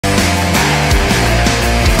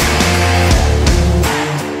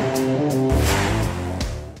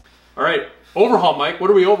Overhaul, Mike. What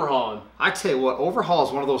are we overhauling? I tell you what, Overhaul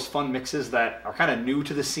is one of those fun mixes that are kind of new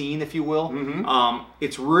to the scene, if you will.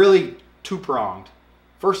 It's really two-pronged.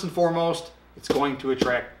 First and foremost, it's going to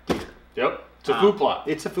attract deer. Yep. It's a food plot.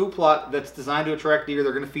 It's a food plot that's designed to attract deer.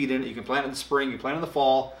 They're going to feed in it. You can plant it in the spring. You can plant it in the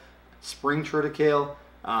fall. Spring triticale.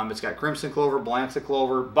 It's got crimson clover, Balansa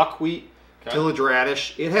clover, buckwheat, tillage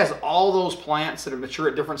radish. It has all those plants that are mature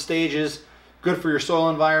at different stages. Good for your soil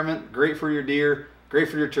environment. Great for your deer. Great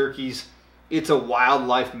for your turkeys. It's a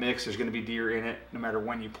wildlife mix. There's going to be deer in it no matter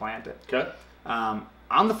when you plant it. Okay.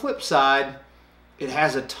 On the flip side, it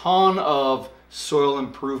has a ton of soil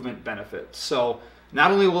improvement benefits. So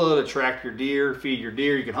not only will it attract your deer, feed your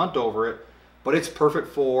deer, you can hunt over it, but it's perfect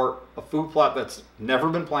for a food plot that's never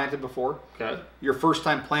been planted before. Okay. Your first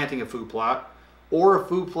time planting a food plot, or a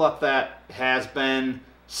food plot that has been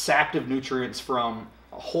sapped of nutrients from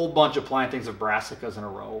a whole bunch of plantings of brassicas in a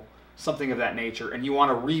row, something of that nature, and you want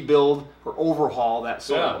to rebuild or overhaul that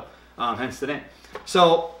soil, hence the name.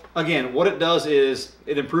 So again, what it does is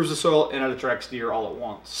it improves the soil and it attracts deer all at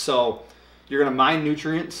once. So you're going to mine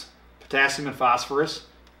nutrients, potassium and phosphorus,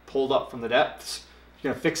 pulled up from the depths.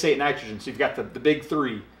 You're going to fixate nitrogen. So you've got the big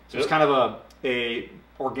three. So it's kind of a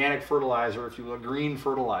organic fertilizer, if you will, a green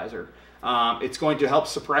fertilizer. It's going to help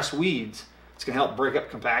suppress weeds. It's going to help break up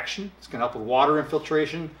compaction. It's going to help with water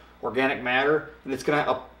infiltration, organic matter, and it's going to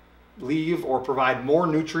help leave or provide more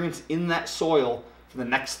nutrients in that soil for the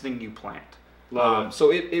next thing you plant.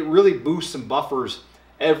 So it really boosts and buffers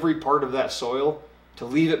every part of that soil to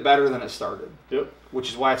leave it better than it started. Yep. Which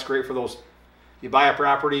is why it's great for those. You buy a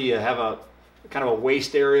property, you have a kind of a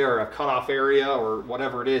waste area or a cutoff area or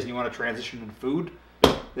whatever it is, and you want to transition into food.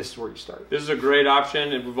 This is where you start. This is a great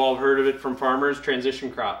option, and we've all heard of it from farmers. Transition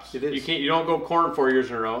crops. It is. You don't go corn 4 years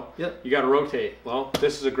in a row. Yep. You got to rotate. Well,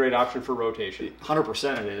 this is a great option for rotation.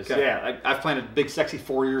 100% it is. Okay. Yeah, I've planted big sexy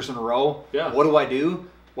 4 years in a row. Yeah. What do?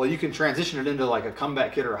 Well, you can transition it into like a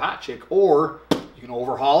comeback kid or a hot chick, or you can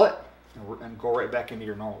overhaul it and go right back into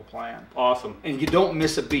your normal plan. Awesome. And you don't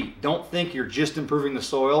miss a beat. Don't think you're just improving the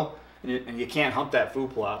soil and you can't hunt that food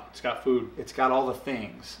plot. It's got food. It's got all the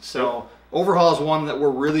things. So Overhaul is one that we're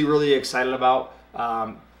really, really excited about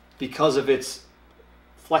because of its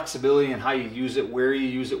flexibility and how you use it, where you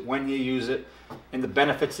use it, when you use it, and the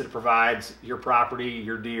benefits that it provides your property,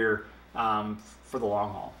 your deer, for the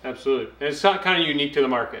long haul. Absolutely. And it's kind of unique to the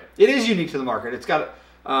market. It is unique to the market. It's got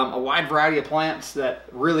a wide variety of plants that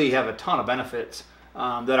really have a ton of benefits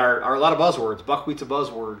that are a lot of buzzwords. Buckwheat's a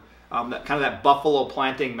buzzword. That kind of that buffalo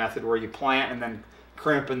planting method where you plant and then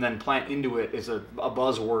crimp and then plant into it is a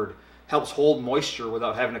buzzword. Helps hold moisture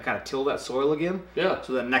without having to kind of till that soil again. Yeah.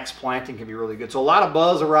 So the next planting can be really good. So a lot of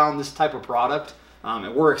buzz around this type of product,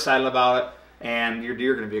 and we're excited about it, and your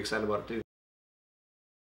deer are going to be excited about it too.